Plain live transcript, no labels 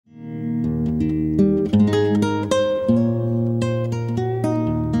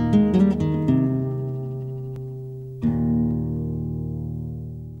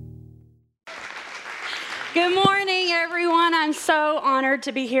honored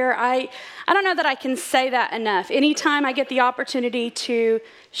to be here. I don't know that I can say that enough. Anytime I get the opportunity to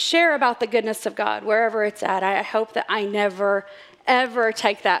share about the goodness of God, wherever it's at, I hope that I never, ever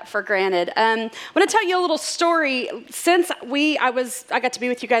take that for granted. I want to tell you a little story. Since I got to be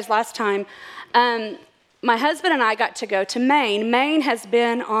with you guys last time, my husband and I got to go to Maine. Maine has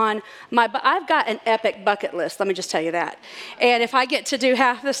been on I've got an epic bucket list, let me just tell you that. And if I get to do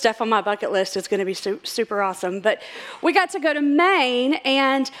half the stuff on my bucket list, it's going to be super awesome. But we got to go to Maine,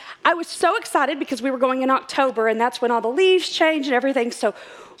 and I was so excited because we were going in October, and that's when all the leaves change and everything. So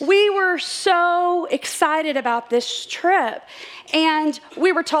we were so excited about this trip. And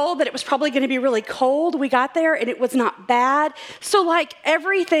we were told that it was probably going to be really cold. We got there and it was not bad. So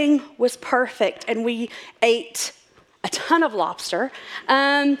everything was perfect. And we ate a ton of lobster.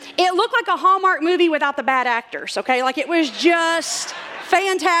 It looked like a Hallmark movie without the bad actors, okay? It was just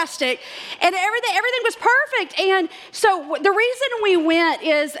fantastic. And everything was perfect. And so the reason we went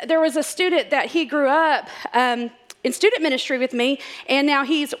is there was a student that he grew up in student ministry with me, and now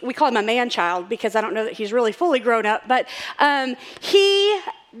we call him a man-child because I don't know that he's really fully grown up, but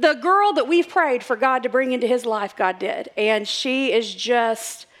the girl that we've prayed for God to bring into his life, God did, and she is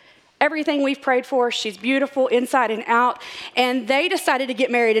just everything we've prayed for. She's beautiful inside and out, and they decided to get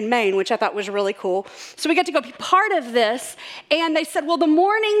married in Maine, which I thought was really cool. So we got to go be part of this, and they said, well, the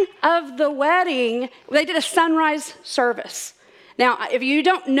morning of the wedding, they did a sunrise service. Now, if you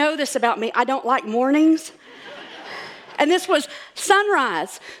don't know this about me, I don't like mornings. And this was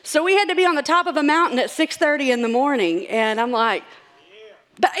sunrise. So we had to be on the top of a mountain at 6:30 in the morning. And I'm like,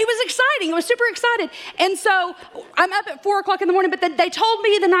 but it was exciting. It was super excited. And so I'm up at 4 o'clock in the morning, but then they told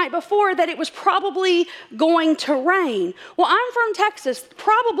me the night before that it was probably going to rain. Well, I'm from Texas.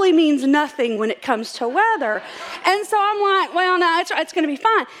 Probably means nothing when it comes to weather. And so I'm like, well, no, it's going to be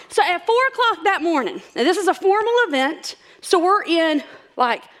fine. So at 4 o'clock that morning, and this is a formal event, so we're in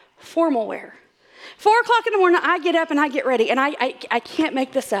formal wear. 4 o'clock in the morning, I get up and I get ready, and I can't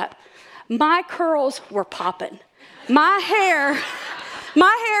make this up. My curls were popping. My hair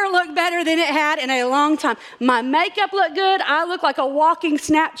looked better than it had in a long time. My makeup looked good. I looked like a walking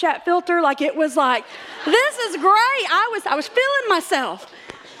Snapchat filter. It was this is great. I was feeling myself.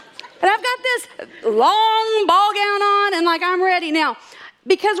 And I've got this long ball gown on, and I'm ready. Now,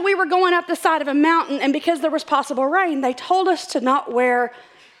 because we were going up the side of a mountain, and because there was possible rain, they told us to not wear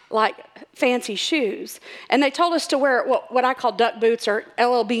fancy shoes. And they told us to wear what I call duck boots or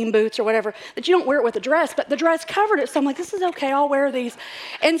LL Bean boots or whatever, that you don't wear it with a dress, but the dress covered it. So I'm like, this is okay, I'll wear these.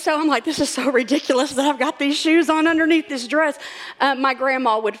 And so I'm like, this is so ridiculous that I've got these shoes on underneath this dress. My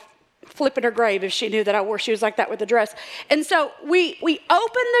grandma would flip in her grave if she knew that I wore shoes like that with a dress. And so we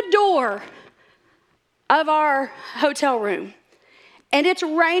opened the door of our hotel room, and it's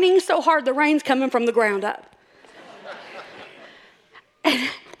raining so hard, the rain's coming from the ground up. And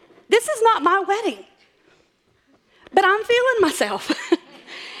this is not my wedding, but I'm feeling myself.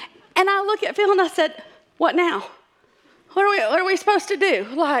 And I look at Phil and I said, what now? What are we supposed to do?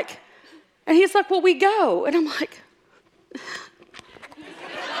 And he's like, well, we go. And I'm like,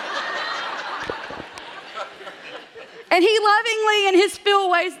 and he lovingly in his Phil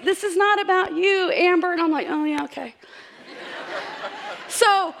ways, this is not about you, Amber. And I'm like, oh yeah, okay.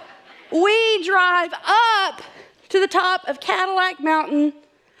 So we drive up to the top of Cadillac Mountain,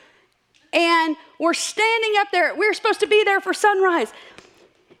 and we're standing up there. We're supposed to be there for sunrise.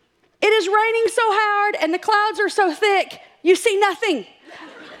 It is raining so hard and the clouds are so thick, you see nothing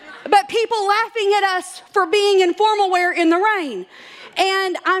but people laughing at us for being in formal wear in the rain.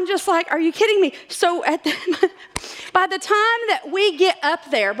 And I'm just like, are you kidding me? So by the time that we get up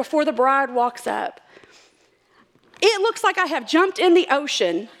there, before the bride walks up, it looks like I have jumped in the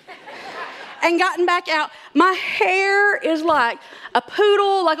ocean and gotten back out. My hair is like a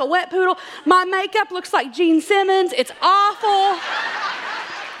poodle, like a wet poodle. My makeup looks like Gene Simmons. It's awful.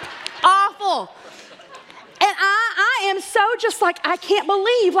 Awful. And I am so just I can't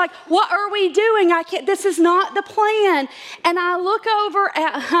believe, what are we doing? This is not the plan. And I look over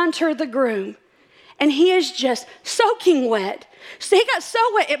at Hunter, the groom, and he is just soaking wet. So he got so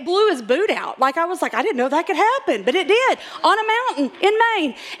wet, it blew his boot out. I was like, I didn't know that could happen, but it did on a mountain in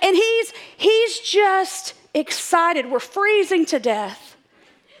Maine. And he's just excited. We're freezing to death.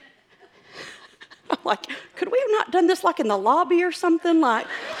 I'm like, could we have not done this in the lobby or something?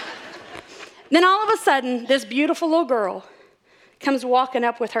 Then all of a sudden, this beautiful little girl comes walking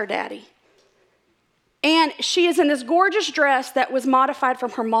up with her daddy. And she is in this gorgeous dress that was modified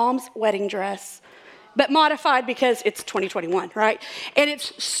from her mom's wedding dress. But modified because it's 2021, right? And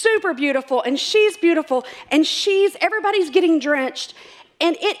it's super beautiful, and she's beautiful, and everybody's getting drenched.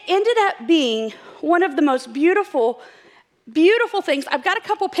 And it ended up being one of the most beautiful beautiful things. I've got a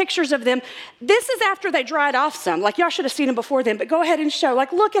couple pictures of them. This is after they dried off some. Like, y'all should have seen them before then, but go ahead and show.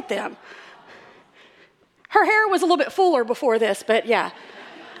 Like, look at them. Her hair was a little bit fuller before this, but yeah.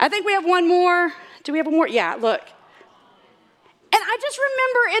 I think we have one more. Do we have one more? Yeah, look. And I just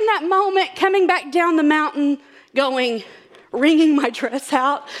remember in that moment coming back down the mountain going, wringing my dress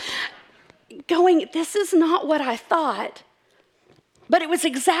out, going, this is not what I thought. But it was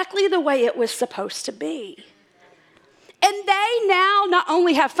exactly the way it was supposed to be. And they now not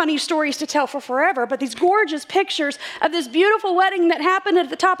only have funny stories to tell for forever, but these gorgeous pictures of this beautiful wedding that happened at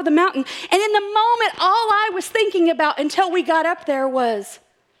the top of the mountain. And in the moment, all I was thinking about until we got up there was,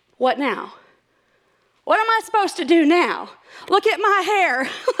 what now? What am I supposed to do now? Look at my hair.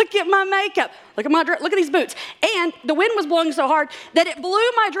 Look at my makeup. Look at my dress. Look at these boots. And the wind was blowing so hard that it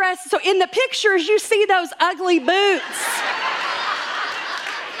blew my dress. So in the pictures, you see those ugly boots.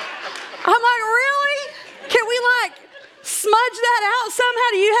 I'm like, really? Can we smudge that out somehow?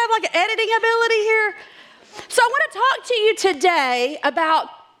 Do you have an editing ability here? So I want to talk to you today about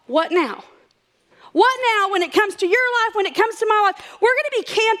what now? What now when it comes to your life, when it comes to my life? We're going to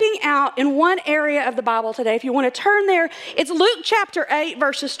be camping out in one area of the Bible today. If you want to turn there, it's Luke chapter 8,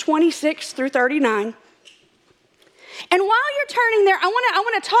 verses 26 through 39. And while you're turning there, I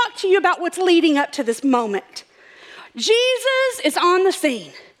want to talk to you about what's leading up to this moment. Jesus is on the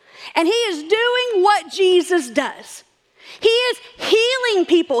scene, and he is doing what Jesus does. He is healing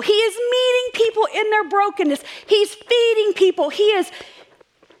people. He is meeting people in their brokenness. He's feeding people. He is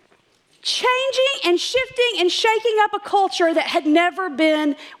changing and shifting and shaking up a culture that had never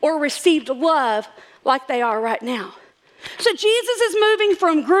been or received love like they are right now. So Jesus is moving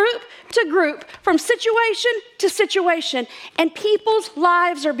from group to group, from situation to situation, and people's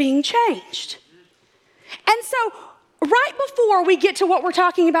lives are being changed. And so right before we get to what we're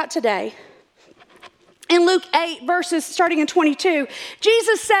talking about today, in Luke 8, verses starting in 22,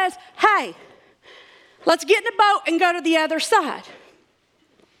 Jesus says, hey, let's get in a boat and go to the other side.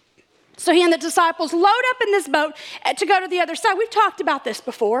 So he and the disciples load up in this boat to go to the other side. We've talked about this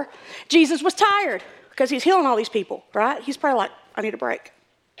before. Jesus was tired because he's healing all these people, right? He's probably like, I need a break.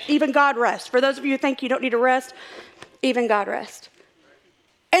 Even God rests. For those of you who think you don't need to rest, even God rests.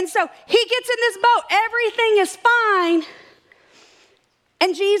 And so he gets in this boat. Everything is fine.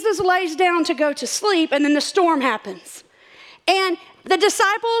 And Jesus lays down to go to sleep, and then the storm happens. And the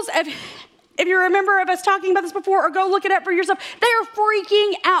disciples, if you remember of us talking about this before, or go look it up for yourself, they are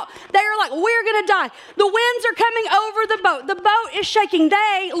freaking out. They are like, we're going to die. The winds are coming over the boat. The boat is shaking.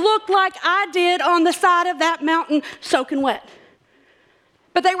 They look like I did on the side of that mountain, soaking wet.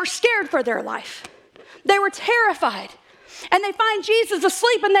 But they were scared for their life. They were terrified. And they find Jesus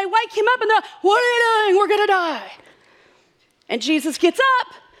asleep, and they wake him up, and they're like, what are you doing? We're going to die. And Jesus gets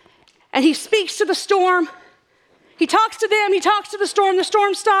up, and he speaks to the storm. He talks to them, he talks to the storm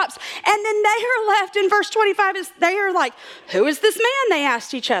stops, and then they are left in verse 25, they are like, who is this man? They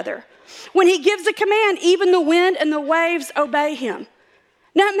asked each other. When he gives a command, even the wind and the waves obey him.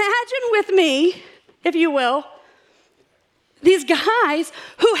 Now imagine with me, if you will, these guys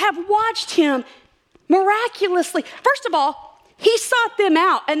who have watched him miraculously. First of all, he sought them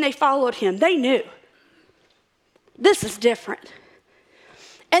out and they followed him. They knew. This is different.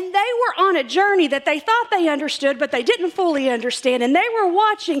 And they were on a journey that they thought they understood, but they didn't fully understand. And they were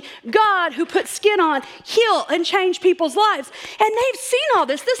watching God, who put skin on, heal and change people's lives. And they've seen all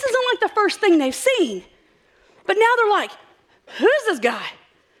this. This isn't like the first thing they've seen. But now they're like, who's this guy?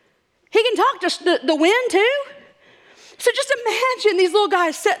 He can talk to the wind too? So just imagine these little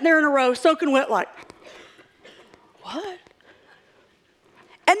guys sitting there in a row, soaking wet like, what?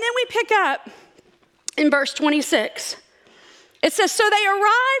 And then we pick up in verse 26. It says, so they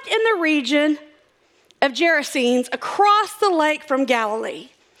arrived in the region of Gerasenes across the lake from Galilee.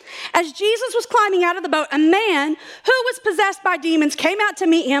 As Jesus was climbing out of the boat, a man who was possessed by demons came out to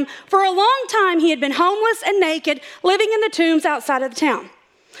meet him. For a long time, he had been homeless and naked, living in the tombs outside of the town.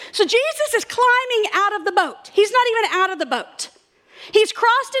 So Jesus is climbing out of the boat. He's not even out of the boat. He's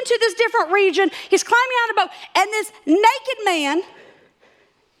crossed into this different region. He's climbing out of the boat. And this naked man,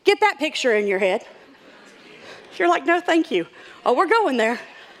 get that picture in your head. You're like, no, thank you. Oh, we're going there.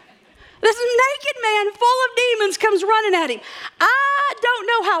 This naked man full of demons comes running at him. I don't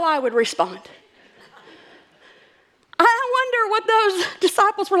know how I would respond. I wonder what those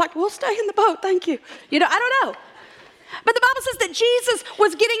disciples were like. We'll stay in the boat, thank you. I don't know. But the Bible says that Jesus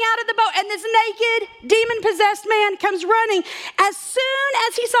was getting out of the boat, and this naked, demon-possessed man comes running. As soon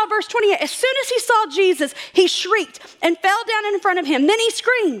as he saw, verse 28, as soon as he saw Jesus, he shrieked and fell down in front of him. Then he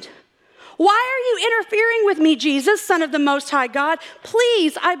screamed, why are you interfering with me, Jesus, Son of the Most High God?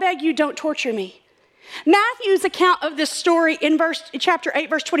 Please, I beg you, don't torture me. Matthew's account of this story in chapter 8,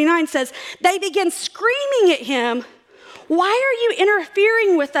 verse 29 says, they began screaming at him, "Why are you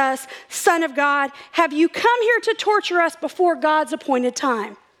interfering with us, Son of God? Have you come here to torture us before God's appointed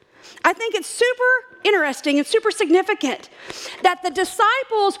time?" I think it's super interesting and super significant that the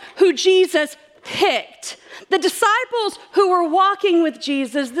disciples who Jesus picked, the disciples who were walking with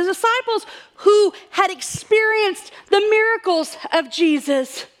Jesus, the disciples who had experienced the miracles of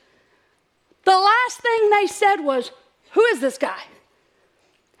Jesus, the last thing they said was, "Who is this guy?"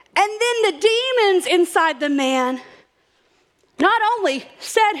 And then the demons inside the man not only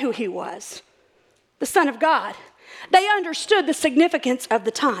said who he was, the Son of God, they understood the significance of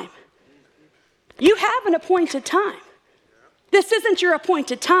the time. You have an appointed time. This isn't your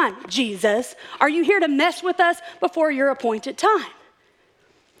appointed time, Jesus. Are you here to mess with us before your appointed time?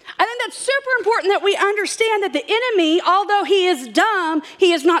 I think that's super important that we understand that the enemy, although he is dumb,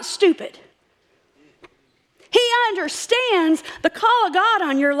 he is not stupid. He understands the call of God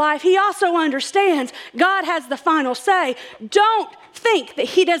on your life. He also understands God has the final say. Don't think that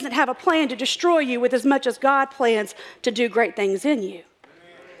he doesn't have a plan to destroy you with as much as God plans to do great things in you.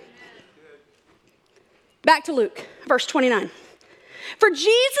 Back to Luke, verse 29. For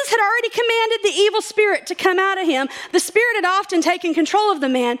Jesus had already commanded the evil spirit to come out of him. The spirit had often taken control of the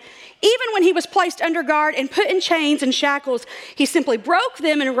man. Even when he was placed under guard and put in chains and shackles, he simply broke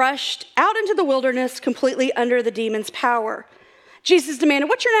them and rushed out into the wilderness completely under the demon's power. Jesus demanded,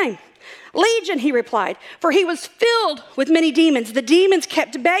 "What's your name?" "Legion," he replied, for he was filled with many demons. The demons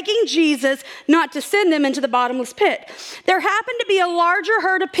kept begging Jesus not to send them into the bottomless pit. There happened to be a larger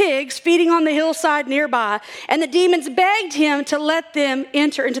herd of pigs feeding on the hillside nearby, and the demons begged him to let them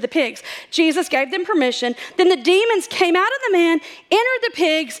enter into the pigs. Jesus gave them permission. Then the demons came out of the man, entered the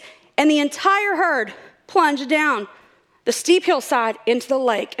pigs, and the entire herd plunged down the steep hillside into the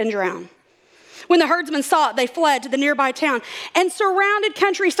lake and drowned. When the herdsmen saw it, they fled to the nearby town and surrounded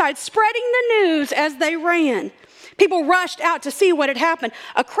countryside, spreading the news as they ran. People rushed out to see what had happened.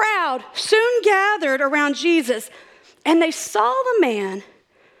 A crowd soon gathered around Jesus, and they saw the man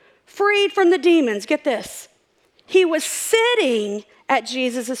freed from the demons. Get this. He was sitting at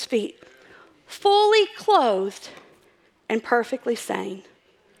Jesus' feet, fully clothed and perfectly sane.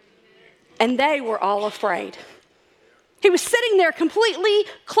 And they were all afraid. He was sitting there completely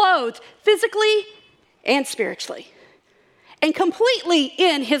clothed, physically and spiritually, and completely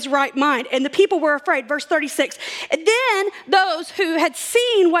in his right mind. And the people were afraid. Verse 36. And then those who had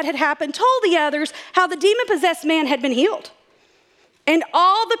seen what had happened told the others how the demon-possessed man had been healed. And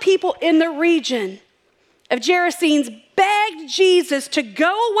all the people in the region of Gerasenes begged Jesus to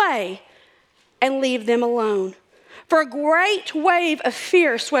go away and leave them alone. For a great wave of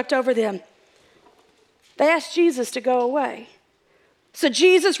fear swept over them. They asked Jesus to go away. So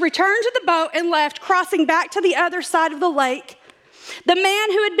Jesus returned to the boat and left, crossing back to the other side of the lake. The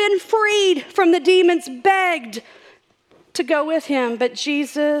man who had been freed from the demons begged to go with him, but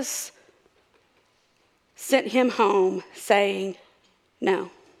Jesus sent him home, saying, "No.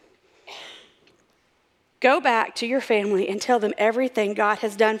 Go back to your family and tell them everything God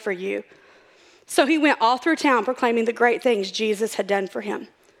has done for you." So he went all through town proclaiming the great things Jesus had done for him.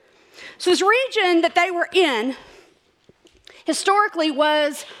 So this region that they were in historically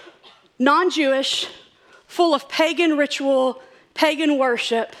was non-Jewish, full of pagan ritual, pagan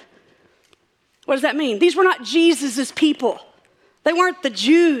worship. What does that mean? These were not Jesus's people. They weren't the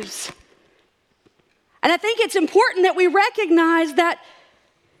Jews. And I think it's important that we recognize that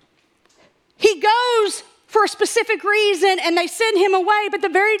he goes for a specific reason and they send him away, but the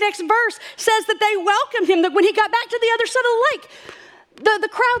very next verse says that they welcomed him, that when he got back to the other side of the lake, the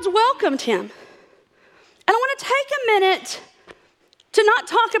crowds welcomed him. And I want to take a minute to not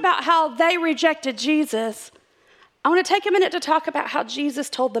talk about how they rejected Jesus. I want to take a minute to talk about how Jesus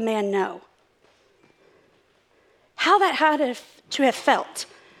told the man no. How that had to have felt.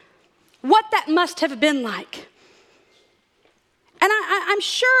 What that must have been like. And I'm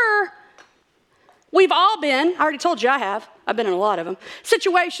sure we've all been, I already told you I have, I've been in a lot of them,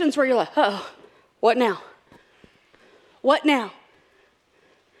 situations where you're like, oh, what now? What now?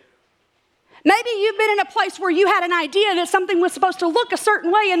 Maybe you've been in a place where you had an idea that something was supposed to look a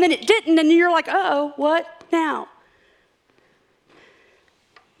certain way and then it didn't, and you're like, uh-oh, what now?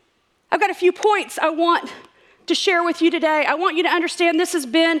 I've got a few points I want to share with you today. I want you to understand this has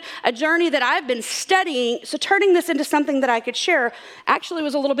been a journey that I've been studying, so turning this into something that I could share actually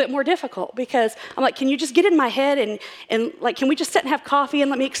was a little bit more difficult because I'm like, can you just get in my head and like, can we just sit and have coffee and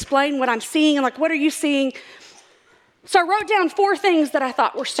let me explain what I'm seeing and like, what are you seeing? So I wrote down 4 things that I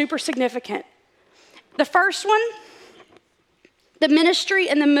thought were super significant. The first one, the ministry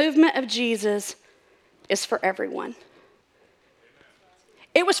and the movement of Jesus is for everyone.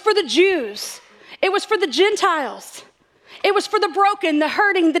 It was for the Jews. It was for the Gentiles. It was for the broken, the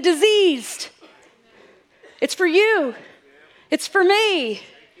hurting, the diseased. It's for you. It's for me.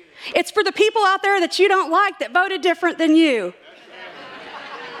 It's for the people out there that you don't like that voted different than you.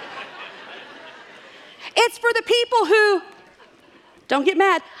 It's for the people who, don't get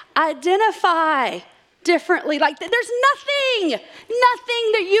mad, identify differently. Like there's nothing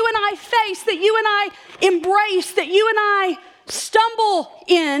that you and I face, that you and I embrace, that you and I stumble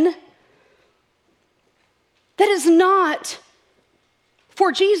in that is not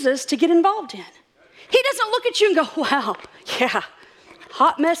for Jesus to get involved in. He doesn't look at you and go, wow, yeah,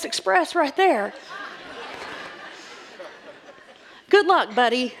 hot mess express right there. Good luck,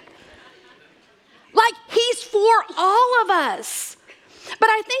 buddy. Like he's for all of us. But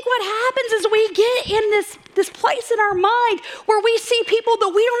I think what happens is we get in this place in our mind where we see people that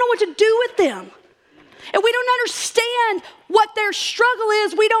we don't know what to do with them. And we don't understand what their struggle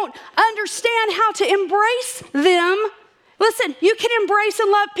is. We don't understand how to embrace them. Listen, you can embrace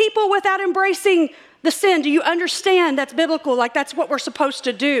and love people without embracing the sin. Do you understand that's biblical? Like that's what we're supposed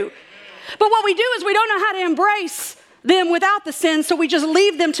to do. But what we do is we don't know how to embrace them without the sin, so we just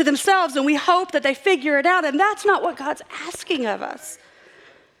leave them to themselves and we hope that they figure it out. And that's not what God's asking of us.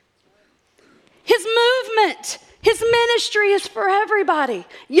 His movement, his ministry is for everybody.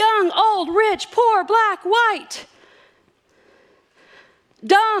 Young, old, rich, poor, black, white.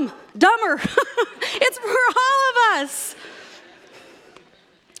 Dumb, dumber. It's for all of us.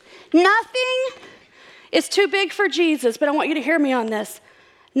 Nothing is too big for Jesus, but I want you to hear me on this.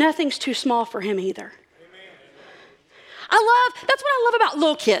 Nothing's too small for him either. That's what I love about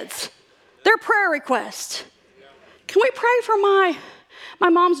little kids. Their prayer requests. Can we pray for my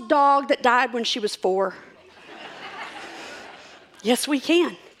mom's dog that died when she was 4? Yes, we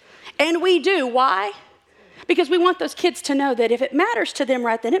can. And we do. Why? Because we want those kids to know that if it matters to them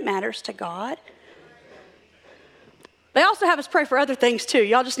right then, it matters to God. They also have us pray for other things too.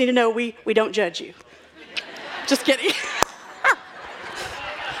 Y'all just need to know we don't judge you. Just kidding.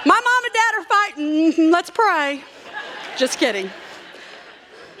 My mom and dad are fighting. Let's pray. Just kidding.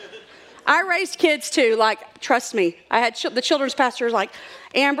 I raised kids too. Like, trust me. I had the children's pastors like,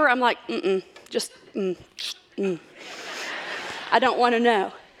 Amber, I'm like, I don't want to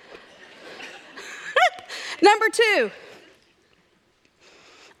know. Number 2.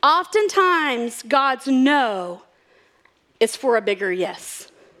 Oftentimes, God's no is for a bigger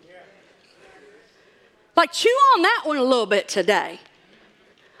yes. Like, chew on that one a little bit today.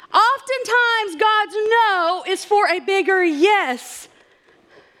 Oftentimes, God's no is for a bigger yes.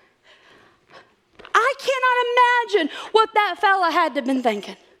 I cannot imagine what that fella had to have been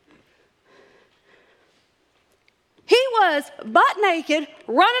thinking. He was butt naked,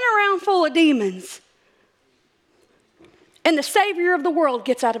 running around full of demons. And the Savior of the world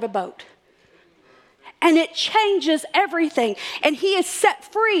gets out of a boat. And it changes everything. And he is set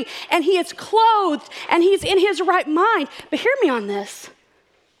free. And he is clothed. And he's in his right mind. But hear me on this.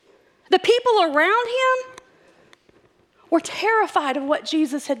 The people around him were terrified of what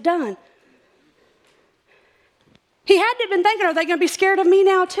Jesus had done. He had to have been thinking, are they going to be scared of me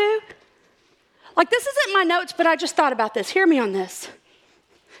now too? Like, this isn't my notes, but I just thought about this. Hear me on this.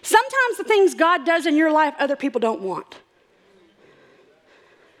 Sometimes the things God does in your life, other people don't want.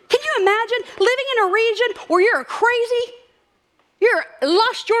 Can you imagine living in a region where you're crazy? You're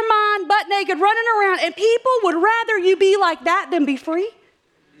lost your mind, butt naked, running around, and people would rather you be like that than be free?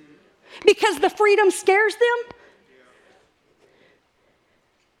 Because the freedom scares them?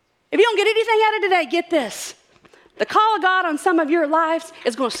 If you don't get anything out of today, get this. The call of God on some of your lives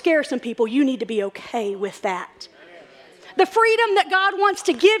is going to scare some people. You need to be okay with that. The freedom that God wants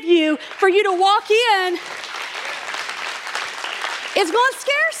to give you for you to walk in is going to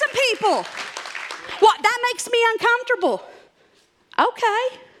scare some people. Well, that makes me uncomfortable.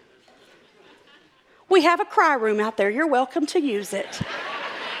 Okay. We have a cry room out there. You're welcome to use it.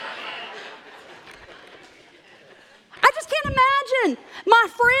 I just can't imagine my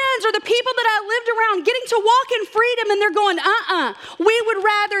friends or the people that I lived around getting to walk in freedom and they're going, we would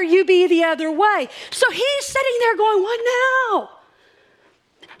rather you be the other way. So he's sitting there going, what now?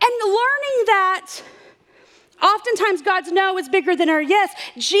 And learning that oftentimes God's no is bigger than our yes.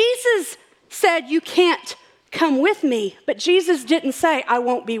 Jesus said, you can't come with me, but Jesus didn't say, I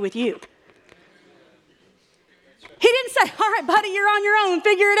won't be with you. He didn't say, all right, buddy, you're on your own,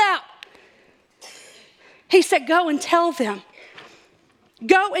 figure it out. He said, go and tell them.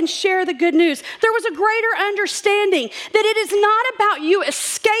 Go and share the good news. There was a greater understanding that it is not about you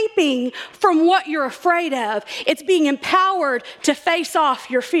escaping from what you're afraid of. It's being empowered to face off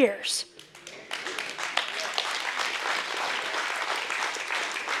your fears.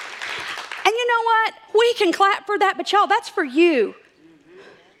 know what? We can clap for that, but y'all, that's for you.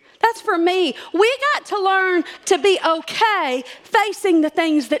 That's for me. We got to learn to be okay facing the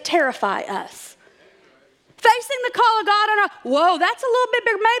things that terrify us. Facing the call of God on whoa, that's a little bit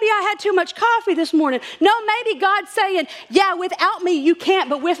bigger. Maybe I had too much coffee this morning. No, maybe God's saying, yeah, without me you can't,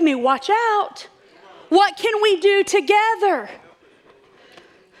 but with me, watch out. What can we do together?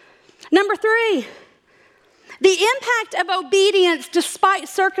 Number 3, the impact of obedience despite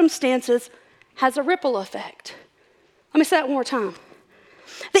circumstances has a ripple effect. Let me say that one more time.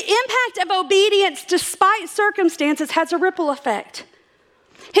 The impact of obedience despite circumstances has a ripple effect.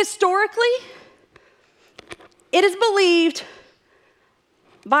 Historically, it is believed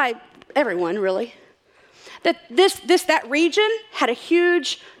by everyone, really, that that region had a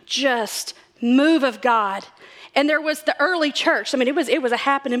huge just move of God. And there was the early church. I mean, it was a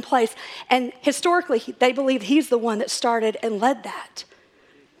happening place. And historically, they believe he's the one that started and led that.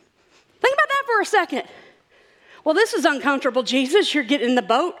 Think about that for a second. Well, this is uncomfortable, Jesus. You're getting in the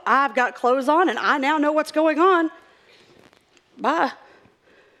boat. I've got clothes on, and I now know what's going on. Bye.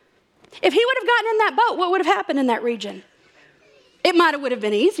 If he would have gotten in that boat, what would have happened in that region? It would have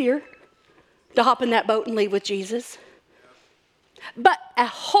been easier to hop in that boat and leave with Jesus. But a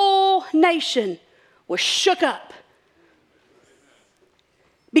whole nation was shook up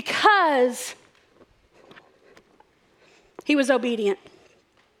because he was obedient.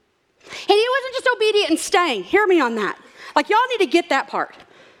 And he wasn't just obedient in staying. Hear me on that. Like, y'all need to get that part.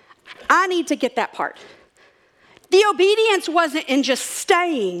 I need to get that part. The obedience wasn't in just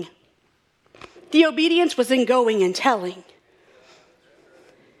staying. The obedience was in going and telling.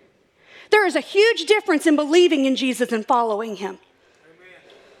 There is a huge difference in believing in Jesus and following him.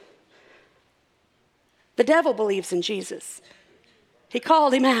 The devil believes in Jesus. He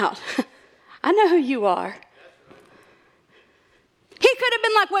called him out. I know who you are. He could have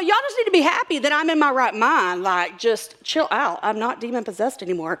been like, well, y'all just need to be happy that I'm in my right mind. Like, just chill out. I'm not demon-possessed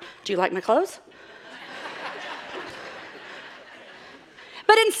anymore. Do you like my clothes?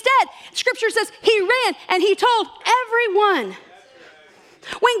 But instead, Scripture says he ran and he told everyone.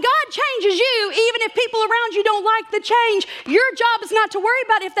 When God changes you, even if people around you don't like the change, your job is not to worry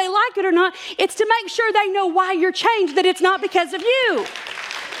about if they like it or not. It's to make sure they know why you're changed, that it's not because of you. And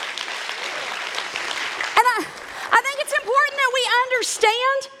I think it's important that we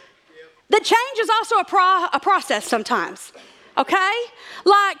understand that change is also a process sometimes, okay?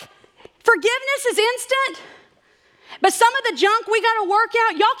 Like, forgiveness is instant, but some of the junk we got to work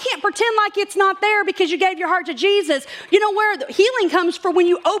out, y'all can't pretend like it's not there because you gave your heart to Jesus. You know where the healing comes from? When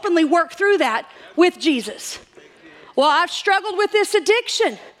you openly work through that with Jesus. Well, I've struggled with this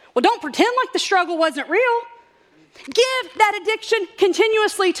addiction. Well, don't pretend like the struggle wasn't real. Give that addiction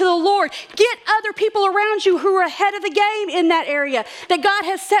continuously to the Lord. Get other people around you who are ahead of the game in that area that God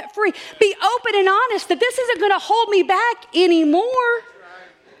has set free. Be open and honest that this isn't going to hold me back anymore.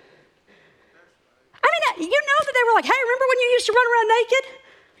 I mean, you know that they were like, hey, remember when you used to run around naked?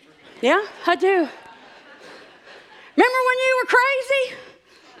 Yeah, I do. Remember when you were crazy?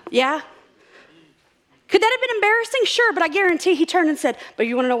 Yeah. Could that have been embarrassing? Sure, but I guarantee he turned and said, but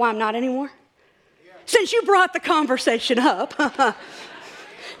you want to know why I'm not anymore? Since you brought the conversation up,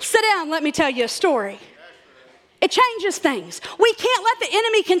 sit down, let me tell you a story. It changes things. We can't let the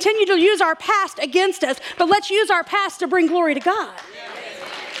enemy continue to use our past against us, but let's use our past to bring glory to God.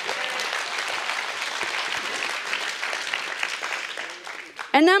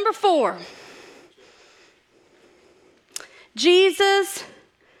 And number 4, Jesus,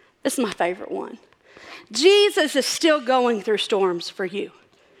 this is my favorite one. Jesus is still going through storms for you.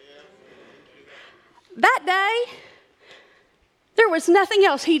 That day, there was nothing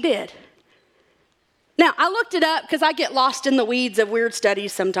else he did. Now, I looked it up because I get lost in the weeds of weird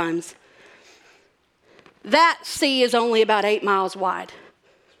studies sometimes. That sea is only about 8 miles wide.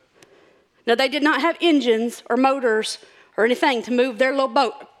 Now, they did not have engines or motors or anything to move their little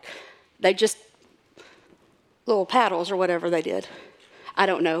boat. They just, little paddles or whatever they did. I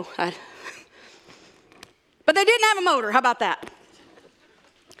don't know. But they didn't have a motor. How about that?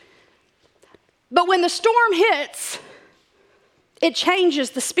 But when the storm hits, it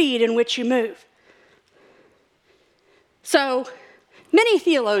changes the speed in which you move. So many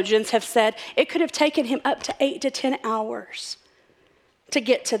theologians have said it could have taken him up to 8 to 10 hours to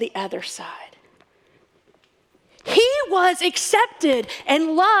get to the other side. He was accepted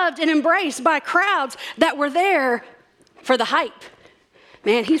and loved and embraced by crowds that were there for the hype.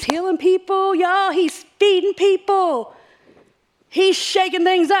 Man, he's healing people, y'all. He's feeding people. He's shaking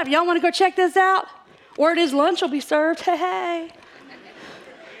things up. Y'all want to go check this out? Word is lunch will be served. Hey.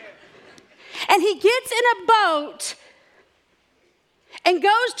 And he gets in a boat and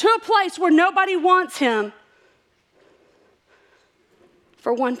goes to a place where nobody wants him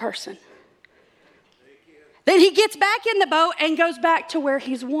for one person. Then he gets back in the boat and goes back to where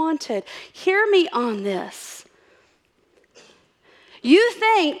he's wanted. Hear me on this. We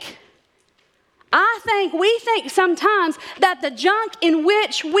think sometimes that the junk in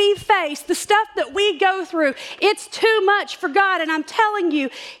which we face, the stuff that we go through, it's too much for God. And I'm telling you,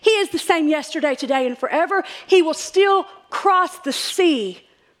 he is the same yesterday, today, and forever. He will still cross the sea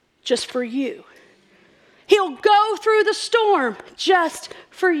just for you. He'll go through the storm just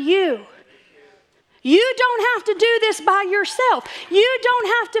for you. You don't have to do this by yourself. You don't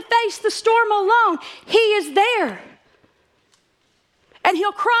have to face the storm alone. He is there. And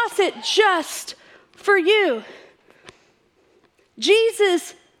he'll cross it just for you.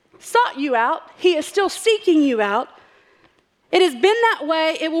 Jesus sought you out. He is still seeking you out. It has been that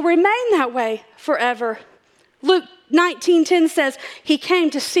way. It will remain that way forever. Luke 19:10 says, he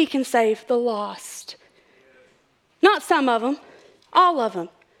came to seek and save the lost. Not some of them, all of them.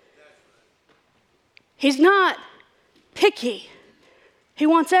 He's not picky. He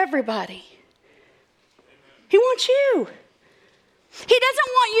wants everybody. He wants you. He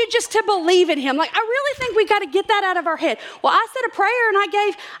doesn't want you just to believe in him. Like, I really think we got to get that out of our head. Well, I said a prayer and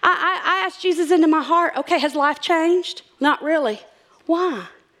I asked Jesus into my heart. Okay, has life changed? Not really. Why?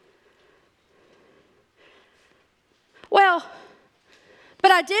 Well,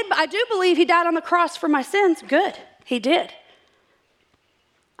 but I do believe he died on the cross for my sins. Good, he did.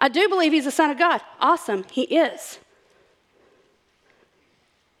 I do believe he's the Son of God. Awesome, he is.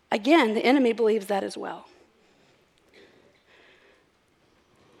 Again, the enemy believes that as well.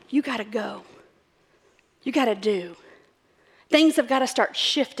 You got to go. You got to do. Things have got to start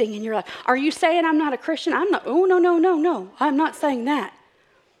shifting in your life. Are you saying I'm not a Christian? I'm not. Oh, no. I'm not saying that.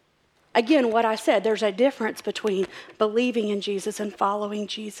 Again, what I said, there's a difference between believing in Jesus and following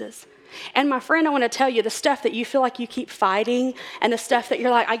Jesus. And my friend, I want to tell you, the stuff that you feel like you keep fighting and the stuff that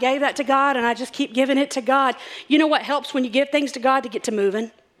you're like, I gave that to God and I just keep giving it to God. You know what helps when you give things to God? To get to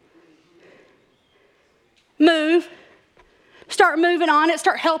moving. Move. Start moving on it.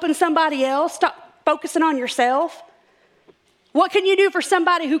 Start helping somebody else. Stop focusing on yourself. What can you do for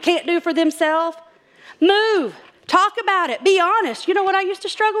somebody who can't do for themselves? Move. Talk about it. Be honest. You know what I used to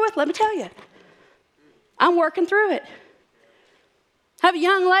struggle with? Let me tell you. I'm working through it. I have a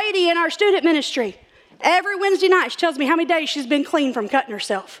young lady in our student ministry. Every Wednesday night, she tells me how many days she's been clean from cutting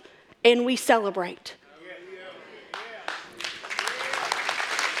herself. And we celebrate.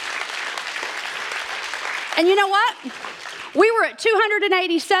 And you know what? We were at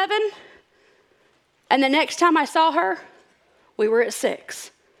 287. And the next time I saw her, we were at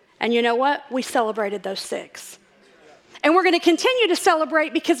 6. And you know what? We celebrated those 6. And we're going to continue to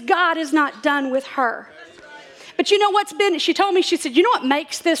celebrate because God is not done with her. But you know what's been, she told me, she said, you know what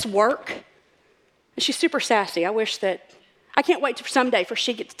makes this work? And she's super sassy. I can't wait for someday for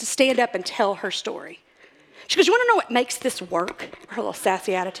she gets to stand up and tell her story. She goes, you want to know what makes this work? Her little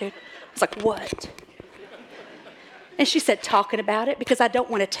sassy attitude. I was like, what? And she said, talking about it, because I don't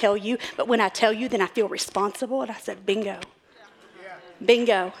want to tell you, but when I tell you, then I feel responsible. And I said, bingo.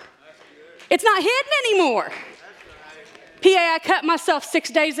 Bingo. It's not hidden anymore. PA, I cut myself 6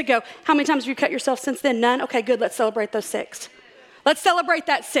 days ago. How many times have you cut yourself since then? None? Okay, good. Let's celebrate those 6. Let's celebrate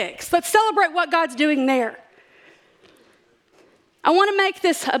that 6. Let's celebrate what God's doing there. I want to make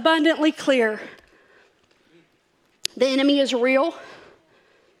this abundantly clear. The enemy is real.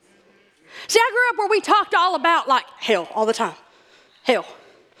 See, I grew up where we talked all about like hell all the time. Hell.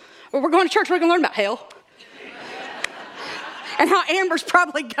 Well, we're going to church, we're going to learn about hell. And how Amber's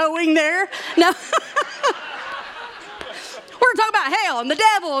probably going there. No. We're talking about hell and the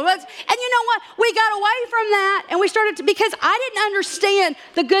devil. And you know what? We got away from that and we started to, because I didn't understand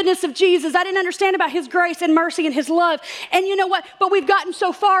the goodness of Jesus. I didn't understand about his grace and mercy and his love. And you know what? But we've gotten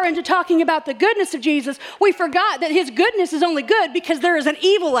so far into talking about the goodness of Jesus, we forgot that his goodness is only good because there is an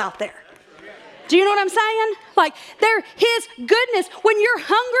evil out there. Do you know what I'm saying? Like, his goodness, when you're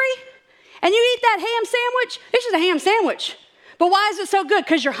hungry and you eat that ham sandwich, it's just a ham sandwich. But why is it so good?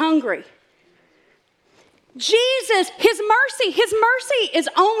 Because you're hungry. Jesus, his mercy is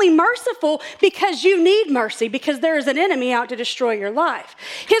only merciful because you need mercy, because there is an enemy out to destroy your life.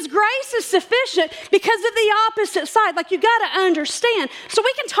 His grace is sufficient because of the opposite side. Like, you got to understand. So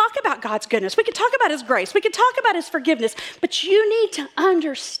we can talk about God's goodness. We can talk about his grace. We can talk about his forgiveness. But you need to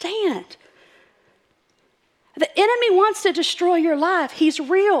understand. The enemy wants to destroy your life. He's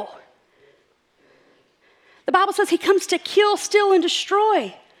real. The Bible says he comes to kill, steal, and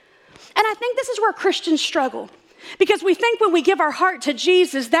destroy. And I think this is where Christians struggle. Because we think when we give our heart to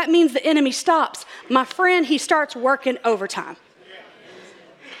Jesus, that means the enemy stops. My friend, he starts working overtime.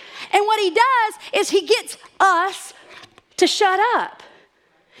 what he does is he gets us to shut up.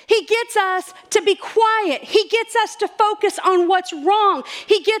 He gets us to be quiet. He gets us to focus on what's wrong.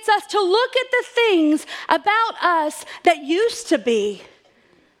 He gets us to look at the things about us that used to be,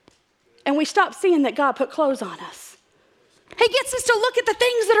 and we stop seeing that God put clothes on us. He gets us to look at the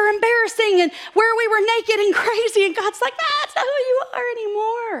things that are embarrassing and where we were naked and crazy, and God's like, that's not who you are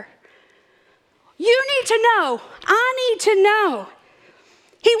anymore. You need to know. I need to know.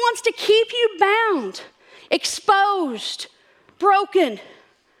 He wants to keep you bound, exposed, broken,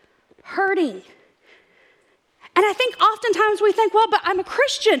 hurting. And I think oftentimes we think, well, but I'm a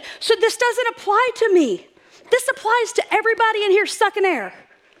Christian, so this doesn't apply to me. This applies to everybody in here sucking air.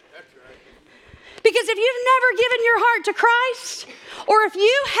 Because if you've never given your heart to Christ, or if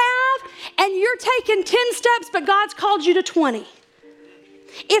you have and you're taking 10 steps, but God's called you to 20,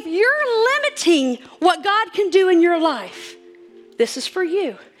 if you're limiting what God can do in your life, this is for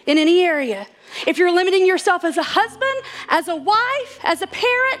you in any area. If you're limiting yourself as a husband, as a wife, as a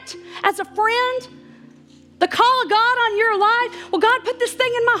parent, as a friend, the call of God on your life, well, God put this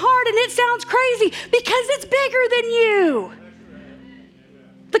thing in my heart and it sounds crazy because it's bigger than you.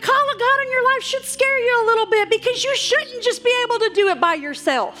 The call of God in your life should scare you a little bit because you shouldn't just be able to do it by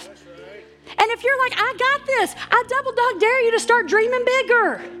yourself. And if you're like, I got this, I double dog dare you to start dreaming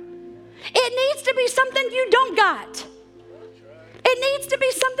bigger. It needs to be something you don't got. It needs to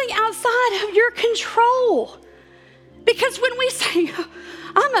be something outside of your control. Because when we say,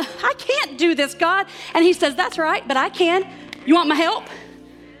 I can't do this, God, and he says, that's right, but I can. You want my help?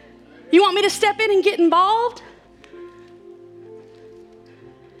 You want me to step in and get involved?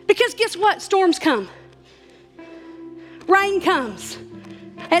 Because guess what? Storms come. Rain comes.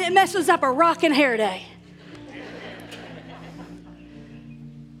 And it messes up a rocking hair day.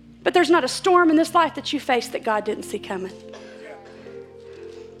 But there's not a storm in this life that you face that God didn't see coming.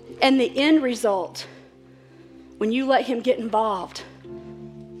 And the end result, when you let him get involved,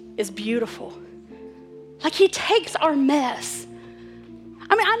 is beautiful. Like he takes our mess.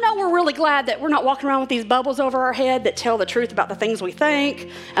 I mean, I know we're really glad that we're not walking around with these bubbles over our head that tell the truth about the things we think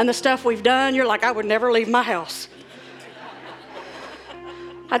and the stuff we've done. You're like, I would never leave my house.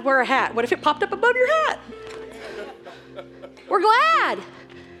 I'd wear a hat. What if it popped up above your hat? We're glad.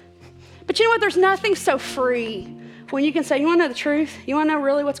 But you know what? There's nothing so free when you can say, you want to know the truth? You want to know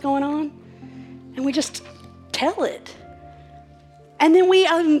really what's going on? And we just tell it. And then we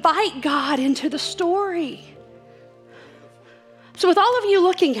invite God into the story. So with all of you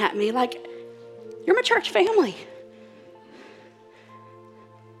looking at me like, you're my church family.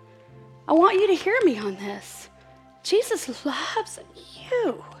 I want you to hear me on this. Jesus loves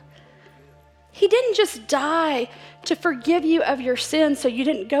you. He didn't just die to forgive you of your sins so you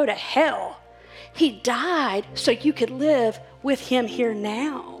didn't go to hell. He died so you could live with him here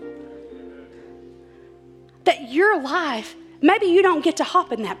now. That your life, maybe you don't get to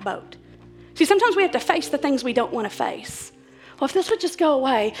hop in that boat. See, sometimes we have to face the things we don't want to face. Well, if this would just go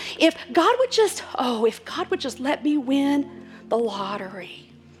away, if God would just let me win the lottery,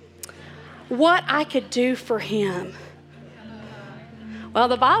 what I could do for him. Well,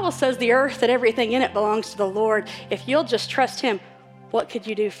 the Bible says the earth and everything in it belongs to the Lord. If you'll just trust him, what could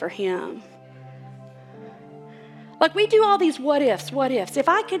you do for him? Like we do all these what ifs. If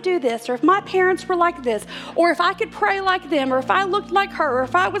I could do this, or if my parents were like this, or if I could pray like them, or if I looked like her, or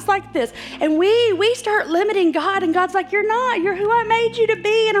if I was like this. And we start limiting God, and God's like, you're not. You're who I made you to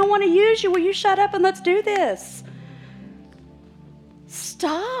be, and I want to use you. Will you shut up and let's do this?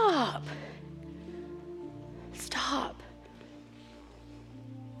 Stop.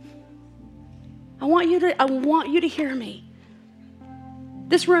 I want you to hear me.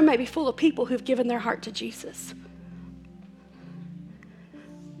 This room may be full of people who've given their heart to Jesus.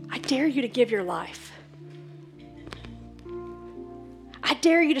 I dare you to give your life. I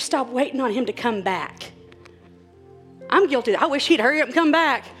dare you to stop waiting on him to come back. I'm guilty. I wish he'd hurry up and come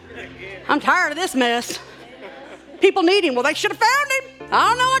back. I'm tired of this mess. People need him. Well, they should have found him. I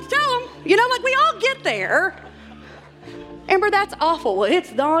don't know what to tell them. You know, like we all get there. Amber, that's awful. Well, it's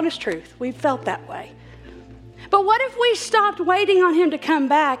the honest truth. We've felt that way. But what if we stopped waiting on him to come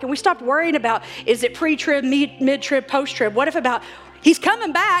back and we stopped worrying about, is it pre-trib, mid-trib, post-trib? What if about, he's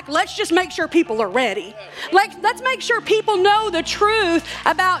coming back, let's just make sure people are ready. Let's make sure people know the truth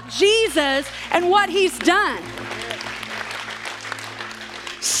about Jesus and what he's done.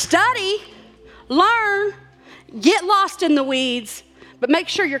 Study, learn, get lost in the weeds, but make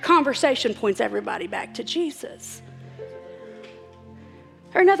sure your conversation points everybody back to Jesus.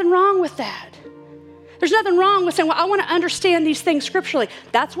 There's nothing wrong with that. There's nothing wrong with saying, well, I want to understand these things scripturally.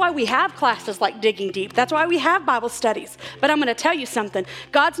 That's why we have classes like Digging Deep. That's why we have Bible studies. But I'm going to tell you something.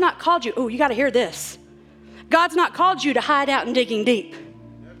 God's not called you, you got to hear this. God's not called you to hide out in Digging Deep.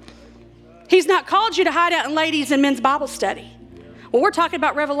 He's not called you to hide out in ladies and men's Bible study. Well, we're talking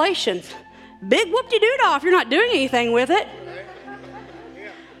about Revelation. Big whoop-de-doo-dah if you're not doing anything with it.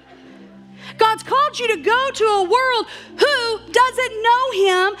 God's called you to go to a world who doesn't know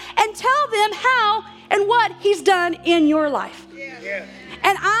him and tell them how and what he's done in your life. Yeah.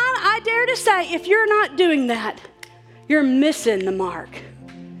 And I dare to say, if you're not doing that, you're missing the mark.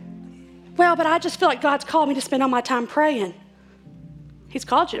 Well, but I just feel like God's called me to spend all my time praying. He's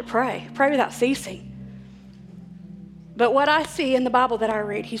called you to pray. Pray without ceasing. But what I see in the Bible that I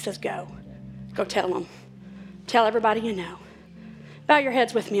read, he says, go. Go tell them. Tell everybody you know. Bow your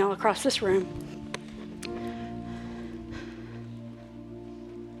heads with me all across this room.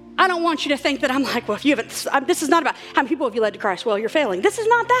 I don't want you to think that I'm like, well, if you haven't, this is not about how many people have you led to Christ? Well, you're failing. This is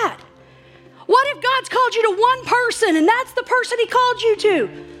not that. What if God's called you to one person and that's the person he called you to?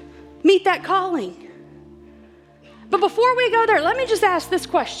 Meet that calling. But before we go there, let me just ask this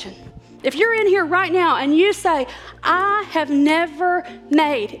question. If you're in here right now and you say, I have never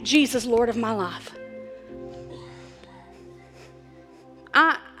made Jesus Lord of my life.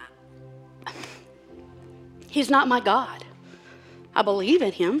 He's not my God. I believe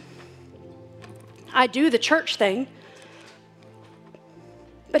in him. I do the church thing.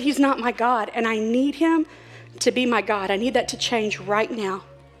 But he's not my God, and I need him to be my God. I need that to change right now.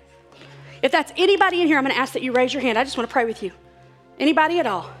 If that's anybody in here, I'm going to ask that you raise your hand. I just want to pray with you. Anybody at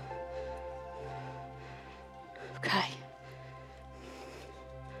all? Okay.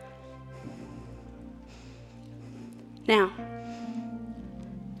 Now,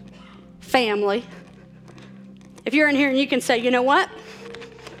 family. If you're in here and you can say, you know what?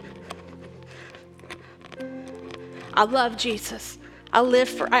 I love Jesus.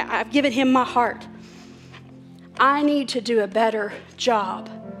 I've given him my heart. I need to do a better job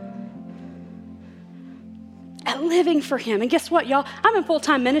at living for him. And guess what, y'all? I'm in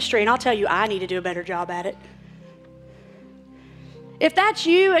full-time ministry, and I'll tell you, I need to do a better job at it. If that's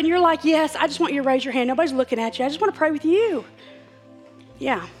you and you're like, yes, I just want you to raise your hand. Nobody's looking at you. I just want to pray with you.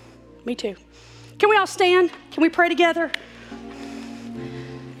 Yeah, me too. Can we all stand? Can we pray together?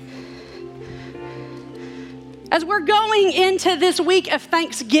 As we're going into this week of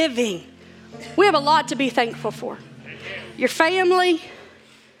Thanksgiving, we have a lot to be thankful for. Your family,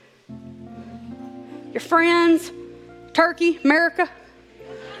 your friends, Turkey, America.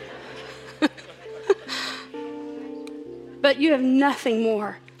 But you have nothing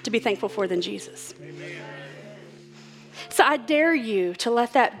more to be thankful for than Jesus. Amen. So I dare you to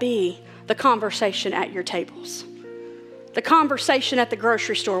let that be the conversation at your tables. The conversation at the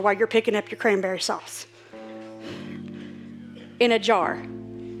grocery store while you're picking up your cranberry sauce. In a jar.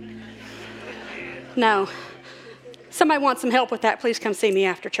 No. Somebody wants some help with that, please come see me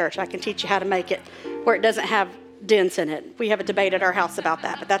after church. I can teach you how to make it where it doesn't have dents in it. We have a debate at our house about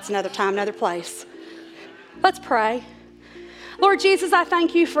that, but that's another time, another place. Let's pray. Lord Jesus, I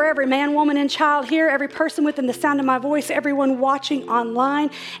thank you for every man, woman, and child here, every person within the sound of my voice, everyone watching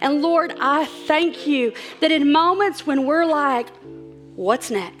online. And Lord, I thank you that in moments when we're like, what's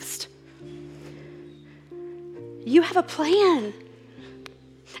next? You have a plan.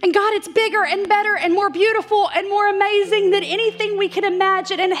 And God, it's bigger and better and more beautiful and more amazing than anything we can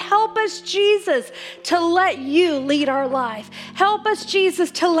imagine. And help us, Jesus, to let you lead our life. Help us,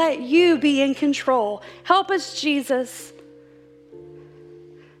 Jesus, to let you be in control. Help us, Jesus,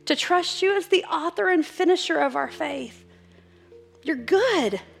 to trust you as the author and finisher of our faith. You're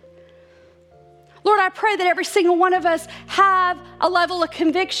good. Lord, I pray that every single one of us have a level of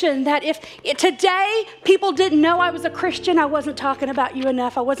conviction that if today people didn't know I was a Christian, I wasn't talking about you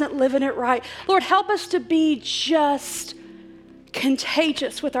enough, I wasn't living it right. Lord, help us to be just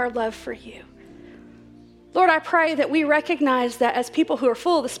contagious with our love for you. Lord, I pray that we recognize that as people who are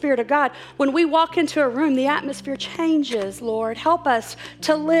full of the Spirit of God, when we walk into a room, the atmosphere changes, Lord. Help us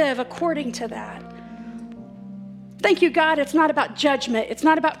to live according to that. Thank you, God. It's not about judgment. It's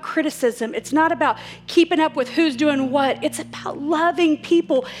not about criticism. It's not about keeping up with who's doing what. It's about loving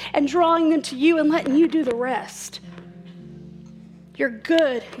people and drawing them to you and letting you do the rest. You're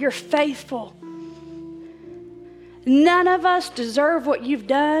good. You're faithful. None of us deserve what you've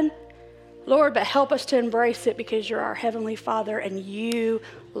done, Lord, but help us to embrace it because you're our Heavenly Father and you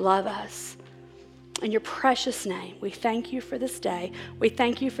love us. In your precious name, we thank you for this day. We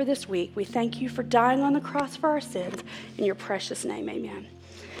thank you for this week. We thank you for dying on the cross for our sins. In your precious name, amen.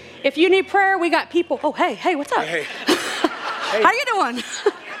 If you need prayer, we got people. Oh, hey, what's up? Hey. How you doing?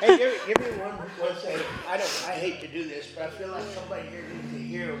 Hey, give me one second. I hate to do this, but I feel like somebody here needs to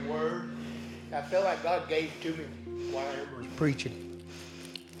hear a word. I feel like God gave to me while I was preaching.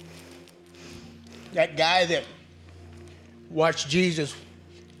 That guy that watched Jesus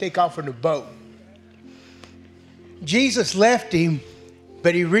take off in the boat. Jesus left him,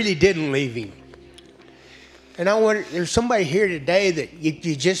 but he really didn't leave him. And I wonder, there's somebody here today that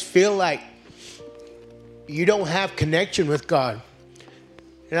you just feel like you don't have connection with God.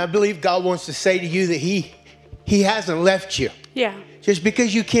 And I believe God wants to say to you that he hasn't left you. Yeah. Just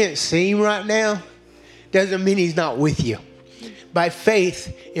because you can't see him right now doesn't mean he's not with you. By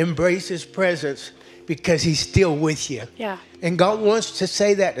faith, embrace his presence because he's still with you. Yeah. And God wants to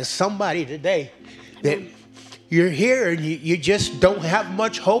say that to somebody today, that you're here and you just don't have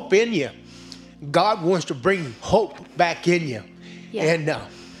much hope in you. God wants to bring hope back in you. Yeah. And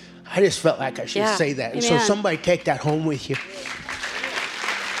I just felt like I should say that. And so somebody take that home with you.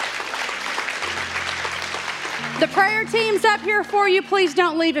 The prayer team's up here for you. Please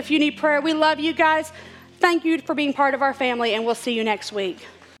don't leave if you need prayer. We love you guys. Thank you for being part of our family, and we'll see you next week.